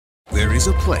There is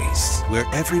a place where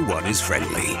everyone is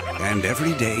friendly and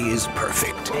every day is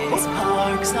perfect. His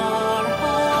parks are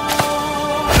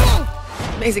home.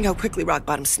 Amazing how quickly rock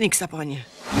bottom sneaks up on you.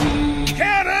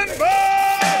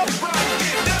 Cannonball!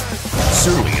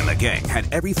 Surly and the gang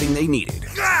had everything they needed.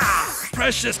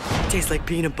 Precious. Tastes like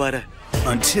peanut butter.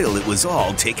 Until it was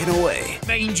all taken away.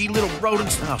 Mangy little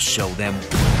rodents. I'll show them.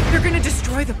 They're gonna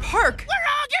destroy the park. We're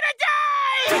all gonna die!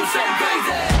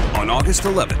 On August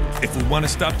 11th, If we want to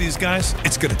stop these guys,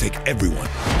 it's gonna take everyone.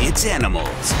 it's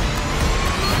animals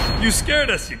You scared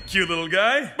us, you cute little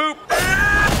guy. Boop.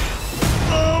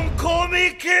 Don't call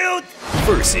me cute.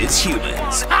 versus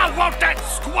humans. I want that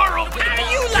squirrel. How do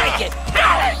you like it?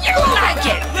 How do you like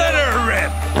it? Let her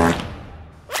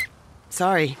rip.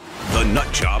 Sorry. The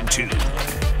Nut Job 2.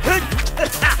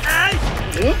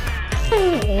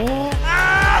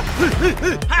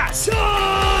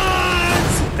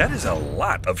 That is a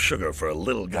lot of sugar for a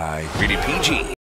little guy. Rated PG.